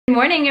Good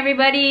morning,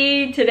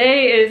 everybody.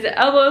 Today is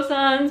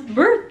Elbow-san's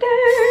birthday.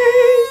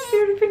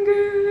 Spirit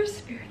fingers,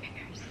 spirit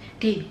fingers.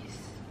 These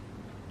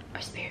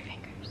are spirit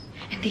fingers,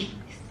 and these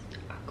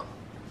are gold.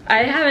 I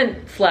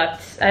haven't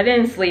slept. I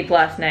didn't sleep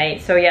last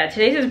night. So yeah,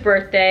 today's his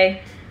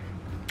birthday.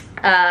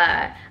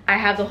 I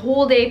have the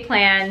whole day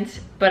planned,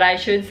 but I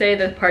should say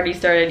the party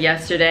started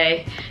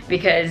yesterday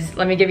because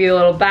let me give you a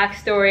little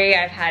backstory.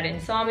 I've had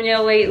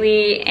insomnia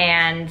lately,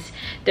 and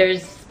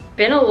there's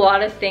been a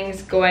lot of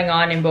things going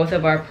on in both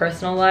of our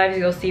personal lives.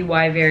 You'll see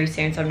why very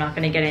soon, so I'm not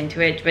going to get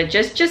into it, but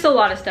just a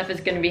lot of stuff is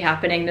going to be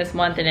happening this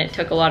month, and it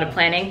took a lot of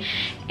planning.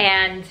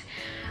 And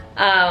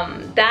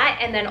that,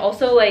 and then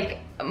also like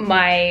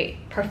my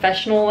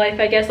professional life,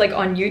 I guess, like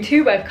on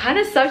YouTube, I've kind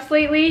of sucked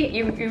lately.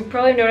 You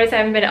probably noticed I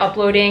haven't been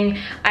uploading.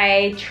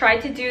 I tried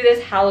to do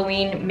this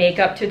Halloween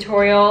makeup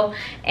tutorial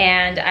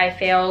and I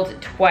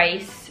failed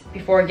twice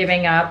before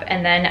giving up,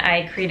 and then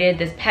I created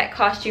this pet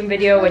costume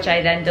video which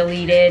I then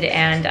deleted,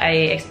 and I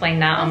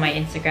explained that on my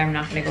Instagram. I'm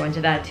not going to go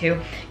into that too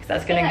because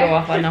that's going to go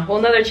off on a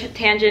whole nother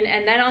tangent.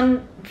 And then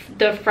on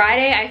the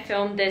Friday I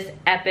filmed this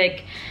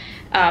epic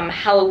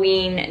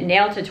Halloween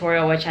nail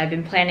tutorial which I've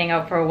been planning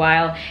out for a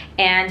while,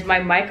 and my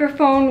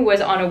microphone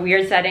was on a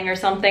weird setting or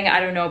something, I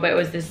don't know, but it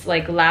was this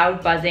like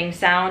loud buzzing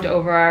sound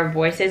over our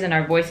voices, and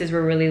our voices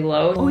were really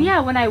low. Oh yeah,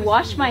 when I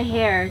wash my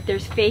hair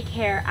there's fake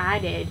hair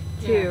added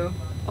too.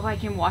 Yeah. Oh, I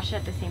can wash it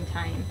at the same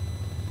time.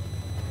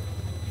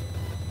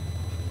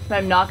 But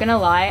I'm not gonna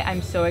lie,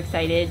 I'm so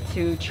excited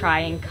to try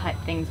and cut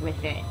things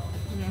with it.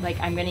 Mm-hmm. Like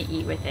I'm gonna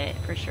eat with it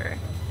for sure.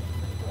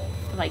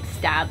 Like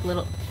stab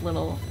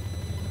little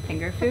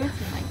finger foods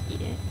and like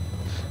eat it.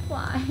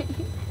 Why?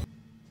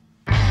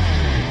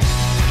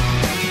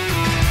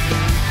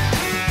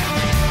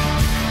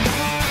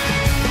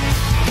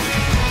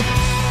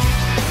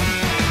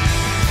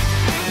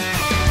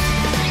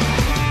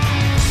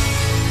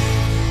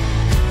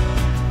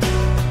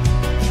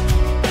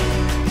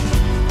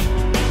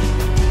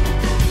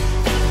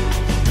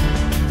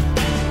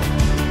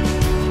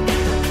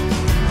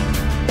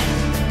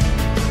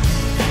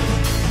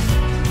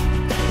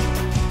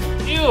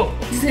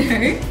 Does it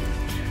hurt?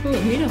 Oh,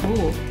 it made a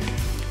hole.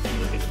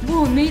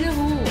 Whoa, it made a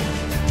hole.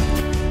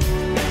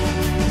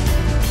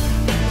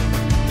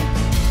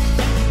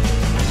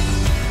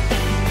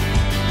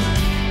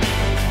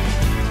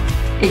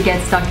 It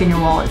gets stuck in your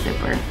wallet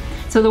zipper.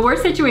 So the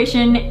worst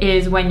situation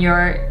is when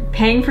you're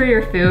paying for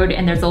your food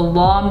and there's a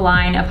long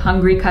line of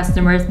hungry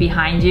customers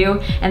behind you,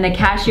 and the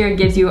cashier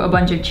gives you a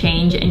bunch of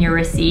change in your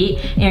receipt,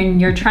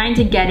 and you're trying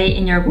to get it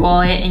in your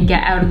wallet and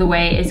get out of the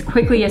way as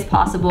quickly as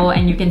possible,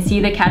 and you can see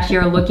the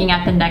cashier looking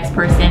at the next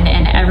person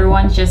and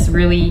everyone's just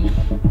really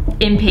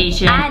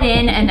impatient. Add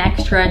in an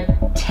extra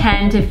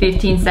 10 to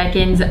 15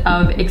 seconds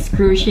of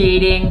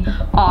excruciating,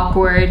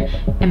 awkward,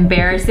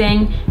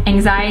 embarrassing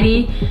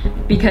anxiety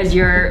because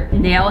your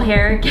nail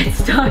hair gets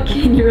stuck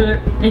in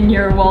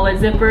your wallet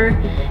zipper,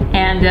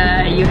 and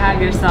you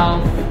have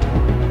yourself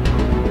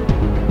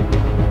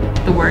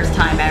the worst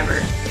time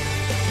ever.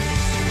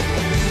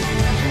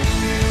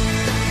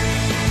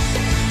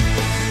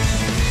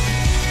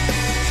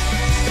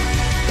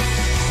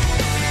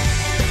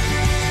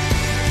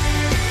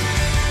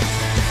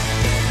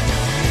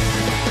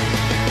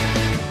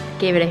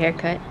 Gave it a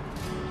haircut.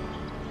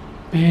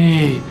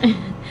 Babe.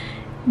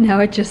 Now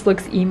it just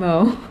looks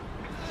emo.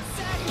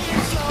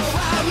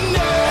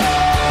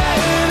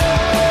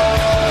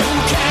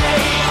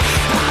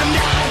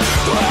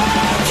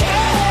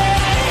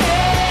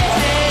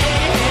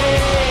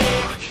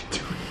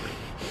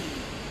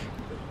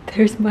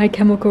 There's My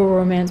Chemical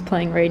Romance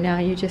playing right now,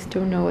 you just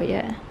don't know it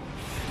yet.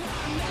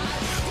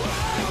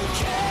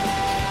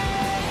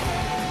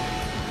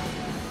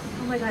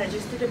 Oh my god, I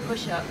just did a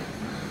push-up.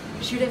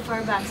 Shoot it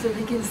far back so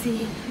they can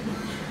see.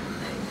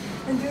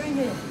 I'm doing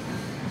it.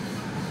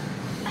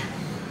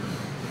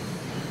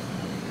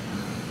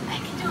 I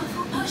can do a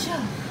full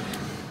push-up.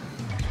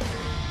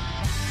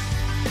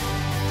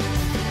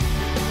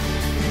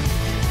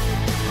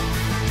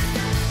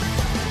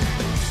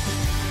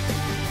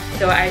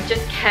 So I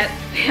just kept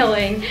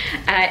failing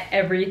at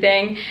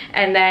everything,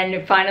 and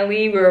then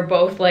finally we were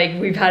both like,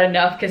 we've had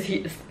enough because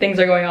things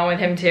are going on with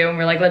him too, and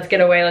we're like, let's get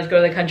away, let's go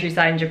to the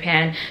countryside in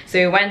Japan. So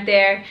we went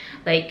there,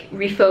 like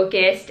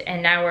refocused,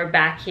 and now we're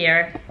back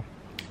here.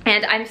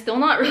 And I'm still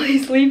not really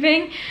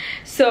sleeping.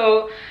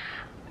 So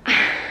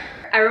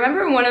I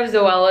remember in one of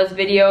Zoella's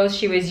videos,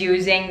 she was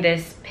using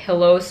this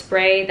pillow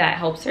spray that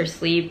helps her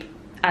sleep.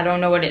 I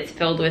don't know what it's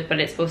filled with, but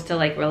it's supposed to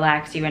like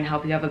relax you and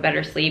help you have a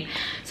better sleep.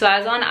 So I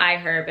was on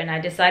iHerb and I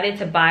decided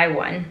to buy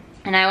one.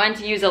 And I went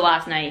to use it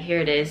last night,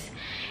 here it is.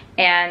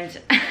 And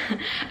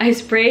I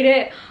sprayed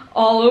it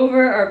all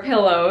over our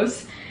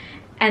pillows.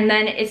 And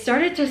then it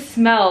started to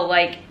smell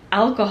like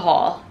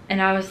alcohol.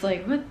 And I was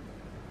like, what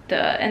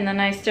And then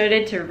I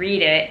started to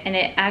read it, and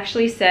it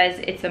actually says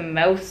it's a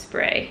mouth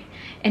spray,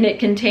 and it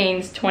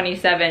contains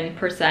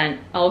 27%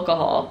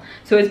 alcohol.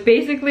 So it's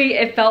basically,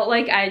 it felt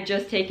like I had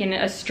just taken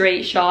a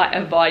straight shot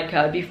of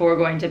vodka before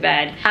going to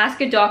bed.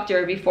 Ask a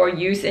doctor before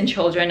use in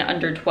children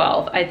under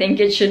 12. I think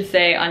it should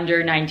say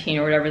under 19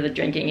 or whatever the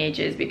drinking age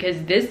is, because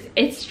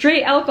it's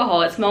straight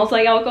alcohol. It smells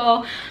like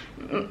alcohol.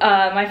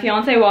 My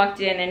fiance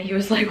walked in and he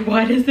was like,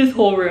 why does this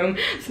whole room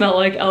smell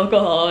like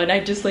alcohol? And I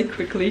just like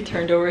quickly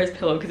turned over his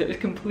pillow because it was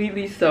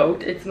completely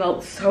soaked. It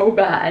smelled so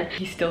bad.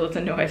 He still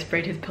doesn't know I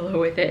sprayed his pillow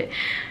with it,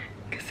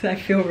 because I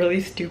feel really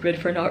stupid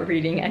for not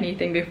reading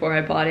anything before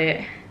I bought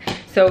it.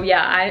 So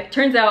yeah,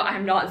 turns out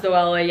I'm not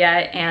Zoella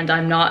yet, and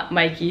I'm not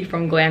Mikey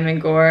from Glam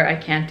and Gore. I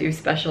can't do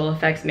special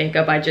effects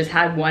makeup. I just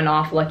had one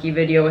off lucky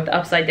video with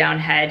upside down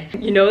head.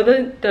 You know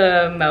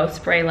the mouth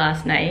spray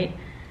last night?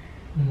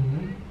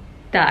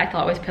 That I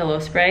thought was pillow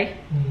spray?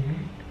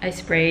 I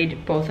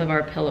sprayed both of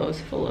our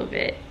pillows full of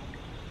it.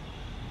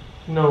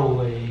 No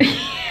way.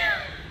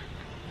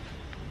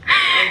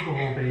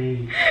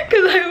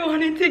 Because I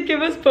wanted to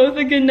give us both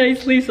a good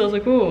night's sleep, so I was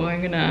like, oh,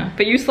 I'm gonna...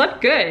 But you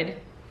slept good.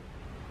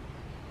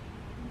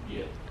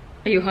 Yeah.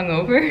 Are you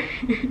hungover?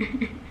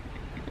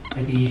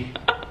 Maybe.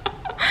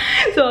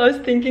 So I was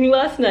thinking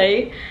last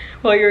night,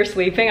 while you were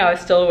sleeping, I was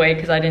still awake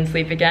because I didn't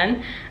sleep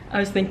again. I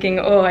was thinking,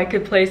 oh, I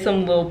could play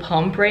some Lil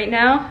Pump right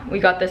now. We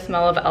got the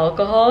smell of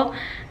alcohol,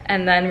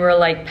 and then we're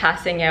like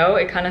passing out.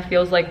 It kind of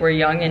feels like we're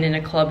young and in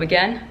a club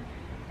again.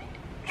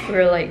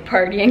 We're like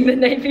partying the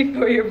night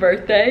before your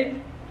birthday.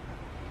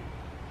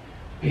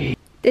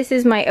 This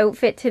is my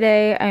outfit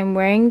today. I'm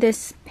wearing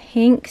this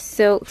pink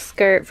silk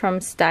skirt from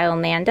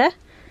StyleNanda.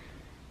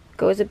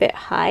 Goes a bit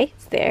high,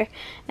 it's there.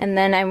 And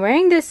then I'm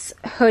wearing this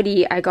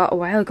hoodie I got a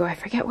while ago. I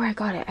forget where I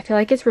got it. I feel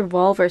like it's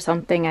Revolve or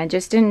something. I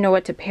just didn't know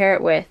what to pair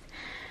it with.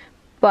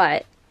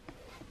 But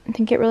I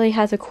think it really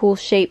has a cool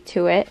shape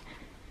to it.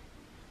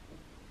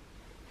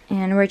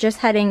 And we're just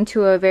heading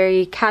to a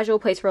very casual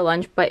place for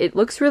lunch, but it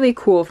looks really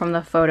cool from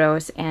the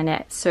photos, and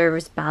it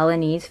serves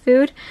Balinese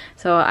food.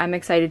 So I'm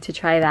excited to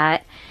try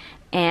that.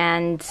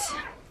 And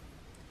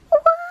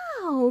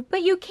wow,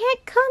 but you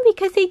can't come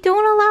because they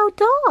don't allow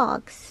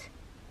dogs.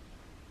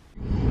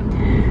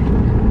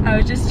 I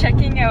was just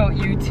checking out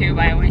YouTube.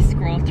 I always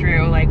scroll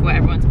through like what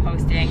everyone's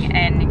posting,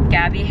 and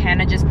Gabby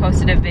Hannah just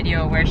posted a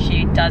video where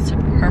she does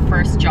her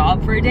first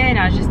job for a day, and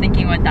I was just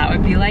thinking what that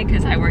would be like,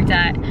 because I worked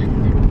at,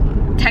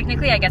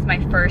 technically I guess my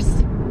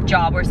first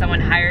job where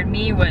someone hired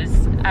me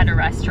was at a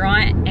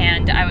restaurant,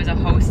 and I was a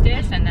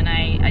hostess, and then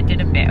I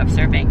did a bit of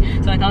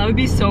serving. So I thought it would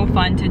be so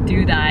fun to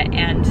do that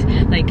and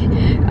like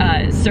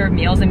serve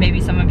meals, and maybe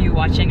some of you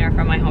watching are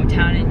from my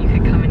hometown and you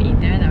could come and eat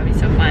there. That would be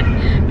so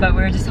fun. But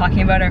we were just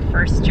talking about our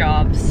first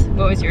jobs.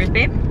 What was yours,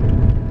 babe?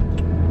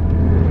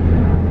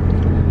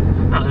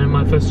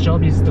 My first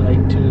job is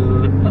like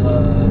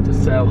to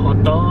sell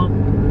hot dog,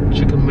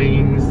 chicken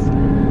wings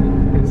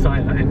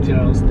inside an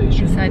MTR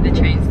station. Inside the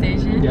train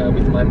station? Yeah,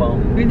 with my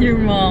mom. With your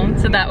mom.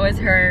 So that was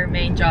her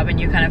main job, and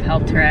you kind of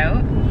helped her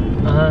out?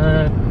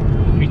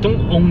 We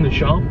don't own the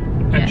shop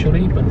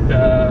actually, but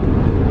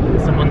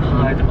someone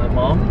hired my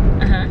mom,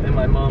 and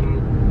my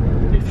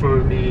mom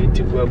referred me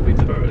to work with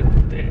her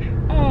there.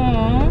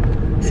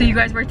 Aww. So you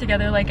guys work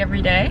together like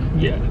every day?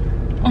 Yeah.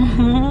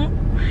 Aww.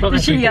 Not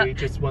every day,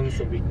 just once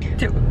a week.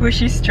 Was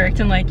she strict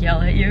and like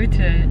yell at you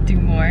to do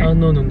more? No.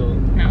 No?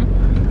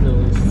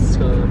 No, it's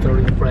a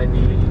very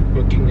friendly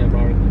working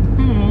environment.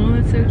 Oh,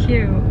 that's so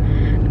cute.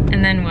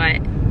 And then what?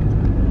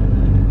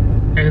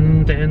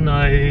 And then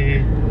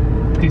I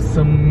did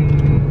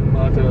some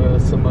other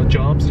summer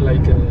jobs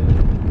like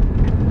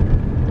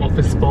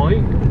office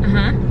boy.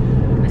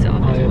 What's an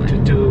office boy? I had to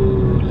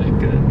do like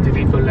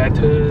deliver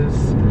letters,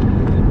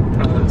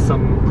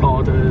 some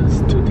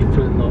orders to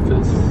different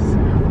offices.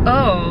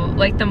 Oh,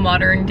 like the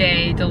modern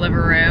day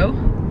Deliveroo?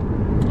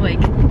 Like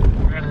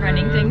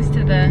running things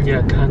to the...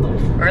 Yeah, kind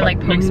of. Or but like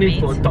Postmates?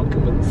 For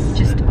documents.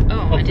 Just,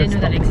 oh, I didn't know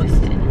that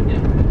existed.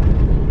 Yeah.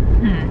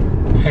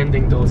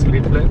 Handing those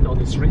leaflets on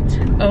the street.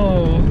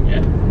 Oh.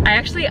 Yeah.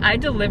 I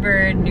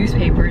delivered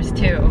newspapers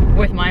too,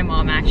 with my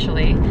mom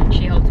actually.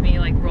 She helped me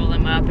like roll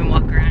them up and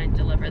walk around and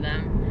deliver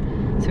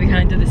them. So we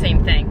kind of did the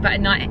same thing, but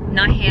not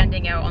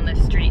handing out on the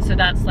street. So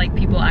that's like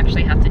people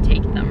actually have to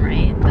take them,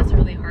 right? That's a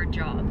really hard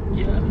job.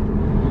 Yeah.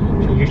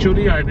 So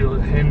usually I will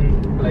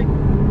hand like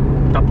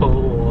double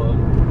or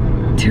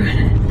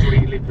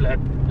 3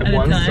 leaflets at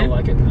once, so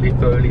I can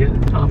leave earlier.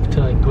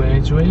 After I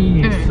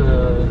graduate, it's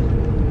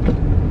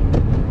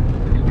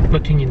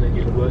working in a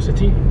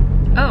university.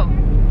 Oh.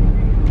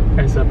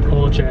 As a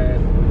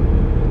project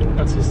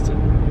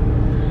assistant.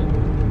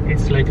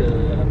 It's like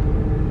a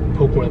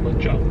programmer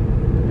job.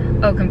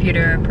 Oh,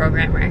 computer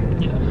programmer.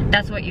 Yeah.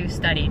 That's what you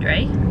studied,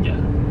 right?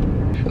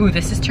 Yeah. Ooh,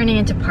 this is turning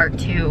into part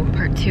two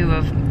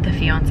of the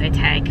fiance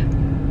tag.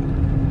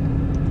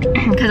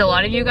 Because a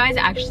lot of you guys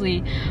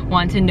actually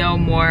want to know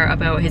more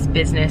about his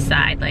business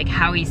side, like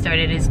how he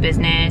started his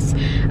business,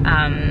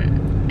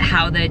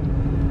 how the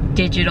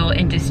digital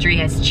industry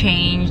has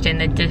changed and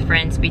the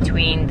difference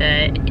between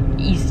the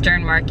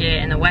Eastern market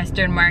and the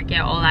Western market,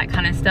 all that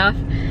kind of stuff.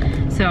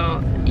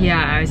 So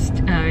yeah, I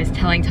was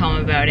telling Tom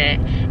about it,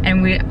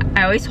 and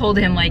I always told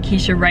him like he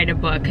should write a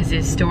book because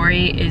his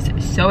story is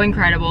so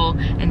incredible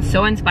and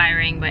so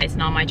inspiring, but it's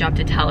not my job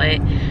to tell it.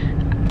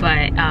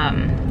 But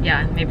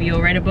yeah, maybe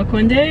you'll write a book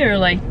one day, or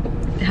like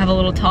have a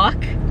little talk,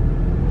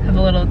 have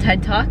a little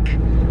TED talk.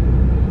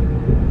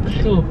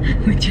 Cool.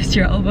 With just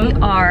your elbow.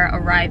 We are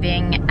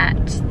arriving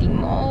at the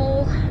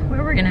mall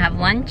where we're gonna have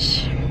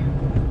lunch.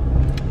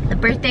 The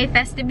birthday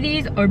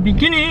festivities are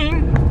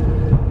beginning.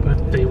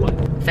 Birthday what?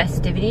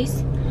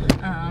 Festivities,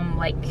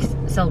 like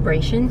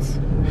celebrations.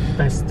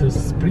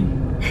 Festivity?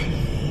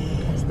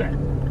 What's that?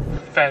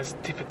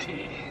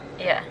 Festivity.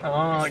 Yeah.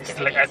 Oh, it's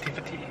like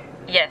activity.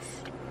 Yes,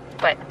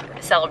 but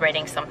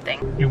celebrating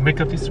something. You make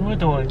up this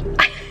word or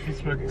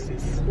this word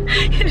exists?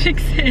 It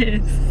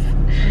exists.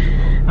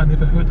 I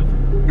never heard of it.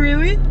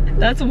 Really?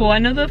 That's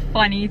one of the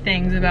funny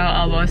things about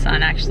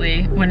Elbow-san,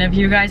 actually. One of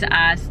you guys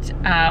asked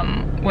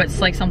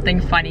what's like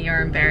something funny or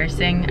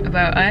embarrassing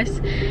about us,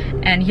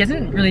 and he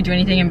doesn't really do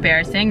anything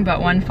embarrassing, but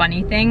one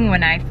funny thing,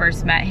 when I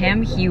first met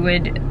him, he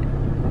would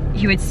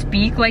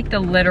speak like the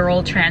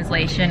literal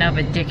translation of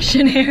a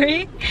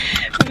dictionary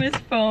from his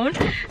phone.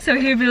 So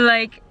he'd be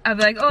like, I'd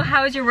be like, oh,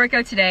 how was your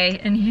workout today?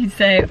 And he'd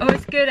say, oh,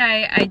 it's good,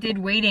 I did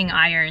weighting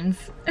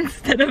irons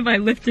instead of I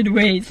lifted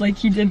weights, like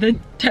he did the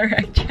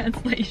direct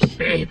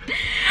translation.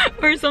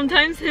 Or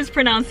sometimes his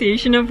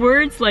pronunciation of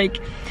words, like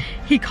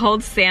he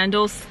called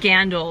sandals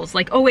scandals,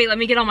 like, oh wait, let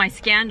me get all my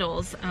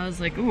scandals. I was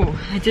like, ooh,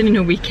 I didn't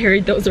know we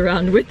carried those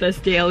around with us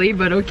daily,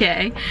 but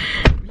okay.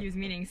 He was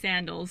meaning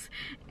sandals.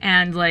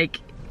 And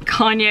like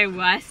Kanye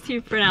West, he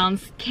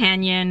pronounced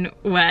Canyon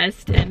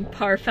West, and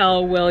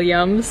Parfell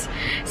Williams.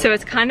 So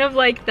it's kind of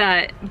like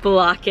that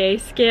Balake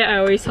skit I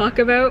always talk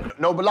about.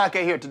 No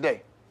Balake here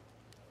today.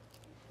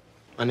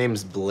 My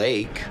name's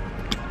Blake.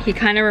 He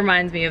kind of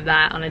reminds me of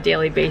that on a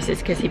daily basis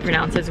because he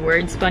pronounces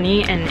words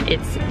funny, and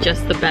it's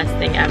just the best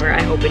thing ever.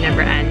 I hope it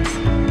never ends.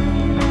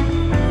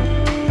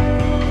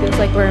 Feels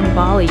like we're in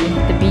Bali.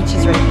 The beach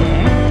is right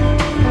there.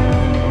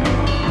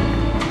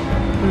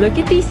 Look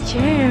at these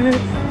chairs.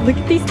 Look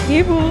at these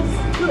tables.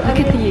 Look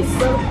at these.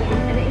 Oh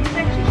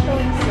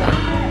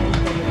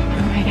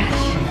my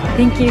gosh.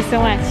 Thank you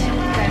so much.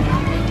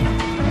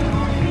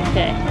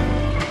 Okay.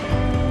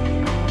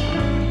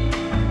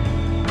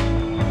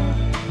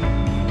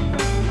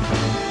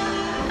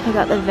 I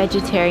got the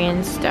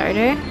vegetarian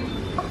starter.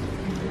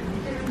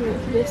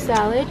 The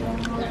salad.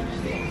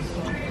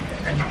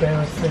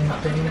 Embarrassing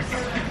things.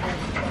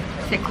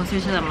 Sit closer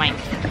to the mic.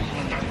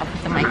 I'll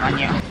put the mic on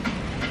you.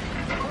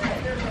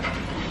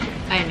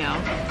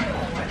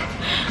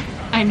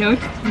 I know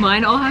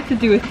mine all have to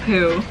do with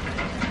poo.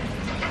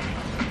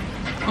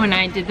 When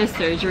I did the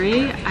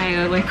surgery,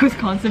 I like was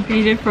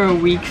constipated for a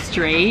week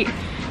straight,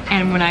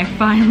 and when I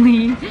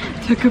finally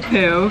took a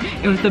poo,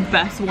 it was the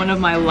best one of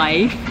my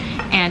life,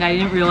 and I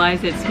didn't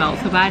realize it smelled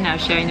so bad, and I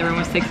was sharing the room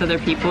with 6 other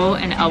people,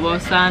 and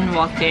Elbow-san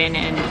walked in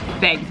and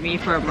begged me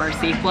for a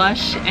mercy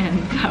flush,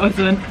 and that was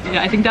when,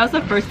 yeah, I think that was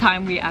the first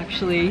time we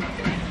actually...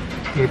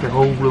 Yeah, the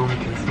whole room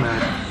can smell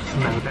that.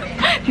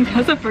 I think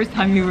that's the first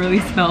time you really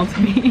smelled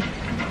me.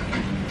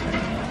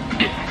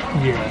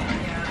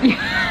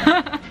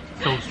 Yeah.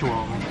 So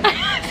strong.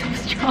 So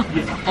strong.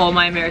 Yeah. All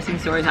my embarrassing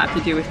stories have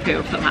to do with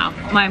poop somehow.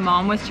 My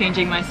mom was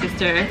changing my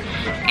sister,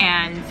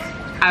 and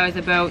I was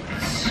about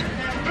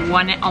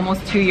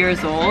almost 2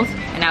 years old,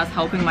 and I was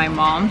helping my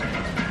mom,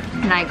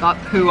 and I got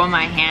poo on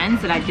my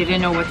hands, and I didn't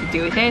know what to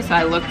do with it, so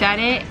I looked at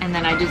it, and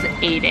then I just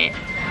ate it.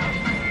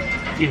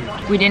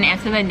 Yeah. We didn't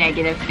answer the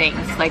negative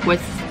things, like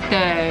what's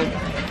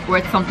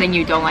something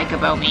you don't like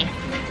about me,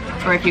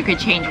 or if you could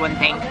change one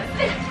thing.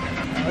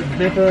 I've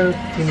never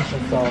finished a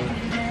song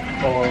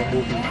or a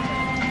movie.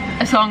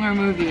 A song or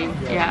movie,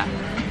 yeah.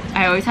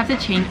 I always have to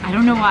change, I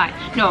don't know why.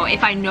 No,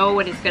 if I know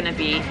what it's gonna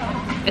be.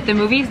 If the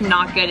movie's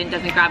not good and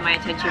doesn't grab my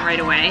attention right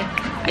away,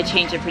 I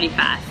change it pretty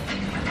fast.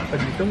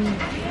 But you don't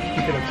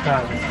give it a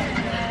chance.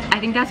 I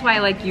think that's why I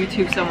like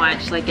YouTube so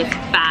much. Like, it's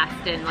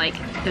fast and like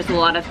there's a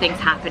lot of things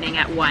happening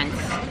at once.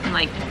 And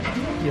like,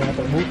 yeah,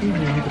 but movie you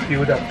need to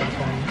build up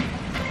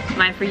sometimes.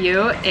 Mine for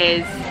you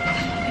is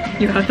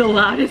you have the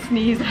loudest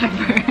sneeze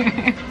ever.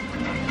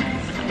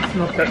 It's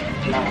not that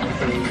loud.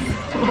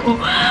 So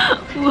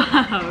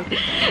loud.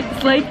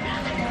 It's like,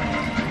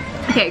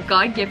 okay,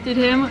 God gifted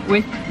him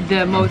with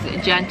the most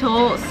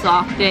gentle,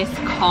 softest,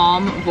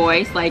 calm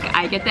voice. Like,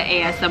 I get the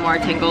ASMR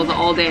tingles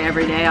all day,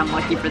 every day. I'm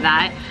lucky for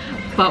that.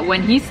 But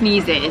when he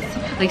sneezes,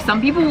 like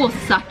some people will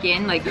suck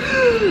in, like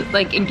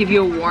and give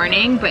you a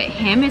warning, but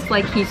him, it's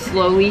like he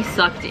slowly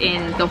sucked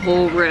in the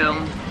whole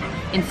room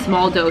in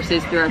small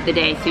doses throughout the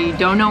day. So you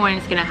don't know when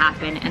it's gonna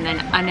happen, and then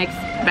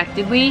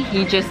unexpectedly,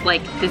 he just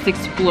like, this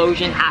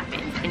explosion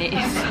happens, and it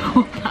is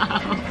so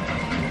loud.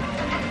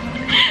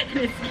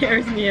 It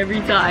scares me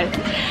every time.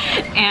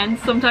 And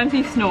sometimes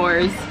he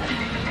snores.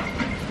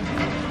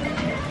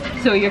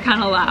 So you're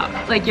kind of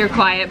loud. Like, you're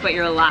quiet, but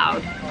you're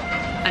loud.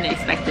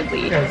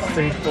 unexpectedly. It's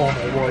safe for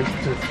my voice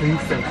to 3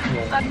 cents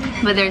more.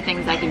 But there are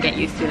things I can get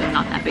used to and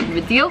not that big of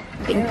a deal.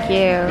 Thank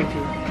you. Thank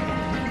you.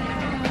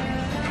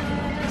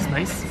 It's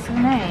nice. So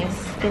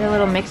nice. Get a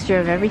little mixture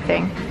of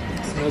everything.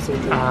 It smells so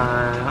good.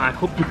 I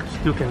hope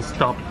you can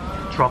stop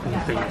dropping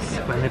things.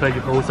 Whenever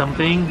you hold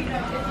something,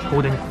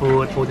 holding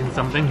food, holding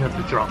something, you have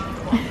to drop.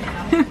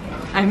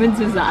 I'm a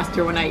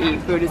disaster when I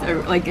eat food.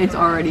 It's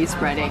already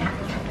spreading.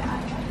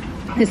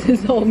 This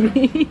is all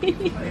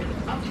me.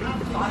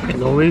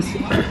 And always,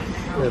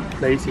 the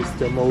place is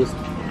the most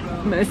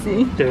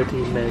Messy.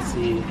 dirty,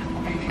 messy.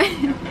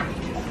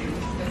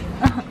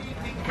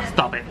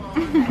 Stop it.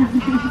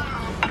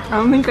 I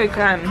don't think I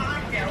can.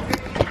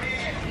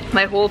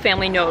 My whole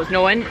family knows.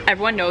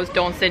 Everyone knows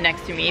don't sit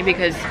next to me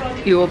because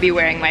you will be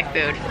wearing my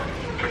food.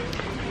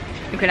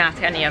 You can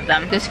ask any of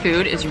them. This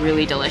food is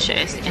really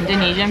delicious.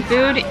 Indonesian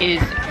food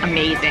is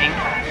amazing.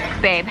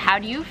 Babe, how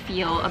do you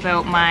feel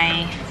about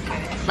my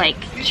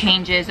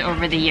changes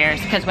over the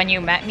years? Because when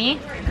you met me,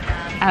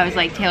 I was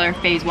like Taylor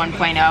Phase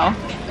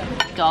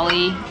 1.0,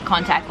 dolly,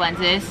 contact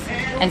lenses,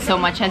 and so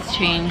much has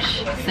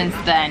changed since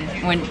then.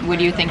 What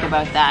do you think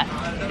about that?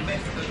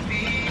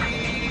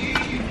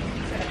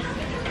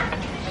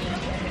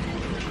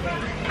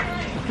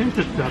 I think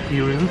it's the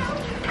appearance,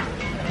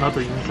 not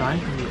the inside,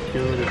 is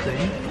still the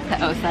same. The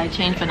outside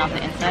changed, but not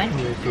the inside?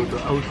 Yeah, so the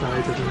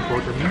outside doesn't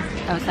bother me.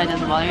 Outside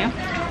doesn't bother you?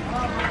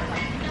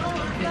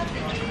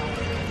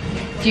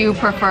 Do you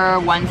prefer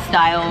one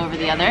style over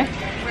the other?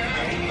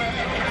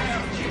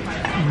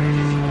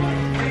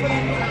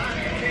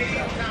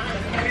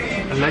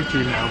 I like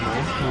it now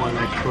more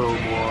natural,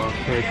 more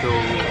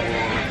casual,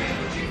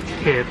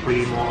 more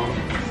carefree, more...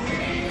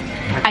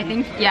 I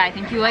think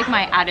you like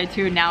my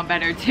attitude now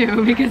better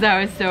too, because I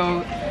was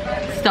so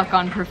stuck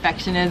on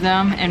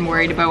perfectionism and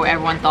worried about what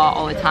everyone thought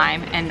all the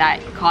time, and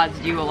that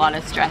caused you a lot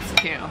of stress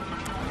too.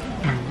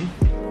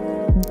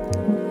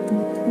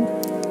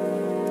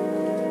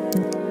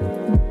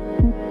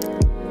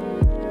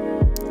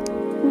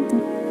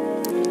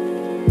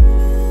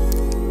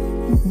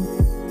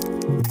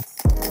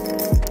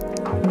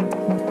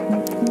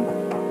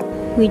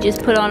 We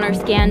just put on our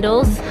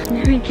scandals.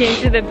 We came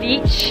to the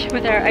beach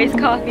with our iced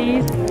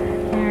coffees.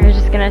 And we're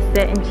just gonna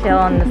sit and chill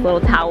on this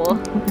little towel.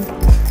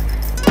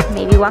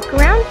 Maybe walk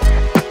around.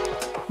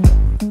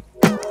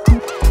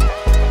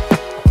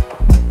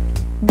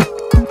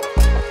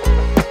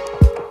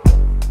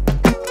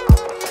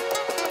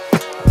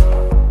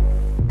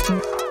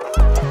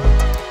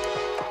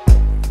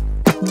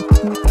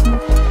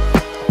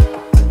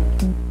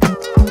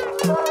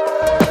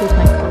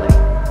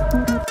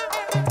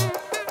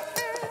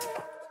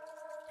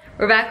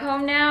 We're back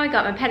home now. I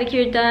got my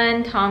pedicure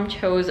done. Tom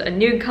chose a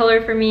nude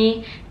color for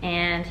me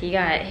and he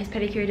got his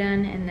pedicure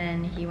done, and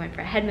then he went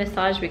for a head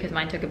massage because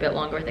mine took a bit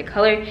longer with the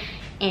color.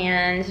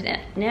 And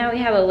now we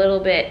have a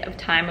little bit of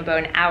time,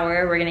 about an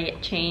hour. We're gonna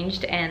get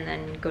changed and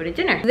then go to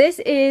dinner. This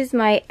is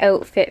my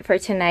outfit for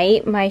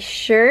tonight. My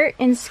shirt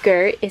and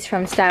skirt is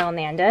from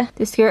StyleNanda.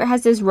 The skirt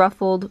has this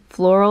ruffled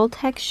floral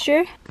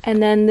texture,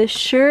 and then the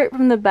shirt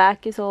from the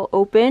back is all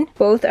open.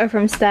 Both are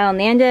from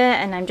StyleNanda,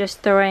 and I'm just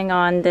throwing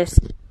on this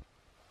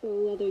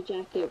leather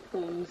jacket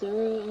from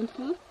Zara on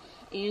top.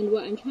 And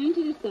what I'm trying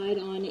to decide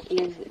on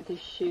is the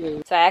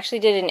shoe. So I actually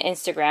did an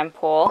Instagram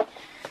poll.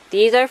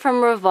 These are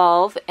from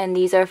Revolve and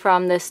these are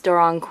from the store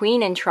on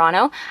Queen in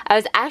Toronto. I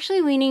was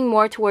actually leaning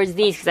more towards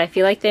these because I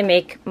feel like they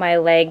make my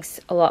legs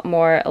a lot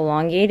more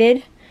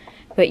elongated.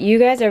 But you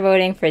guys are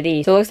voting for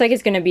these. So it looks like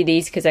it's gonna be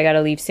these because I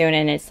gotta leave soon,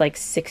 and it's like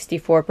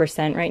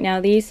 64% right now,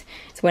 these.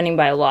 It's winning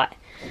by a lot.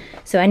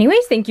 So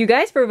anyways, thank you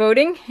guys for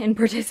voting and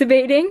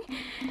participating.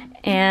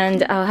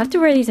 And I'll have to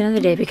wear these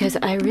another day because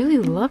I really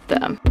love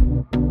them.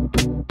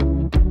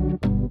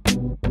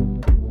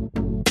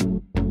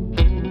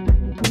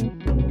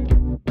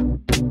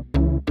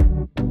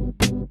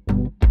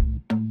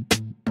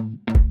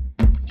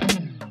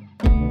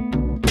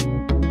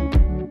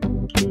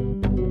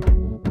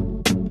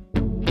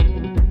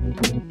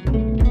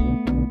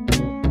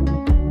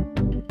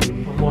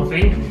 One more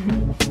thing.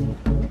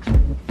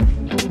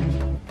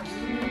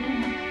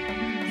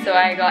 So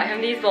I got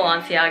him these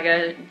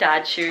Balenciaga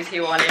dad shoes he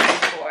wanted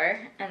before,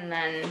 and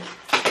then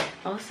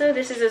also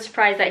this is a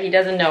surprise that he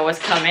doesn't know was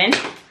coming.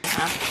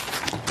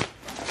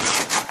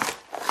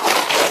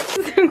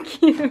 So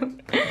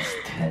cute.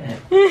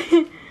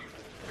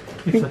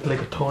 Is that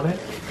like a toilet?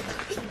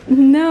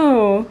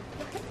 No.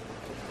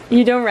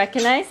 You don't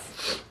recognize?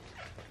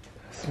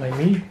 It's like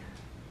me.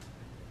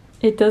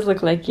 It does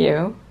look like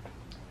you.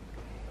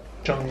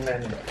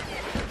 StyleNanda.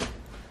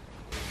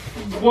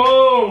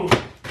 Whoa!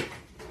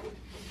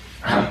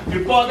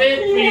 You bought it,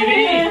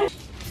 really?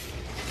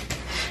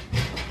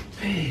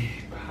 Hey,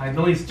 I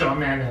know it's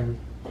StyleNanda.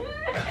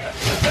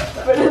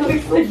 But it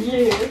looks like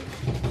you.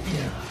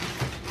 Yeah.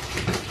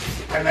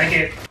 I like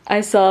it.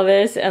 I saw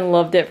this and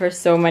loved it for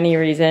so many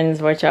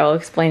reasons, which I will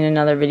explain in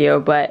another video,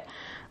 but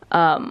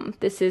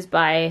this is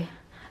by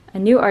a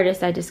new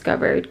artist I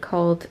discovered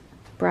called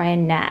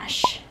Brian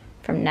Nash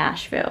from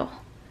Nashville.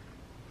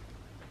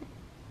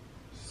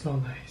 So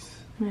nice.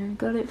 I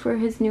got it for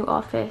his new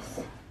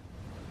office.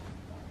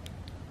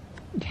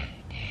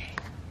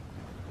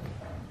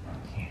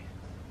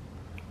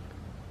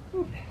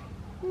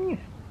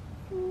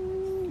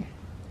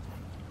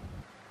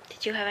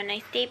 Did you have a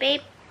nice day,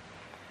 babe?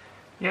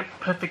 Yep,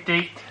 perfect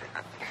date.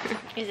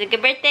 Is it a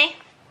good birthday?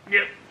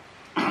 Yep.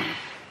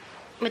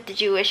 What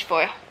did you wish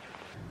for?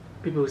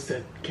 People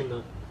said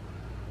cannot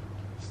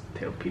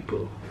tell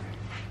people,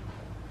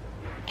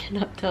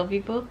 Cannot tell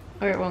people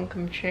or it won't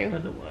come true.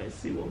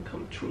 otherwise it won't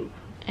come true.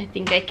 I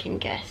think I can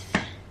guess.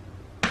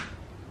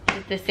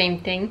 It's the same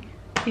thing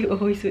you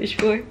always wish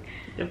for.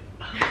 Yep.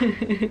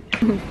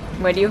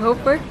 What do you hope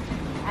for?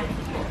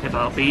 Have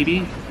our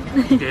baby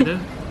together.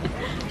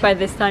 By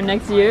this time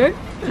next year?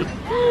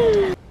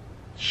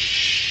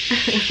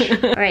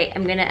 Alright,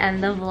 I'm gonna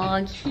end the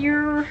vlog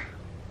here.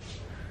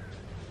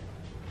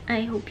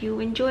 I hope you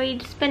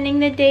enjoyed spending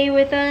the day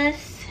with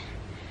us.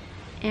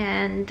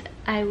 And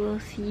I will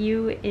see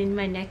you in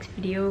my next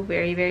video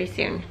very, very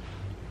soon.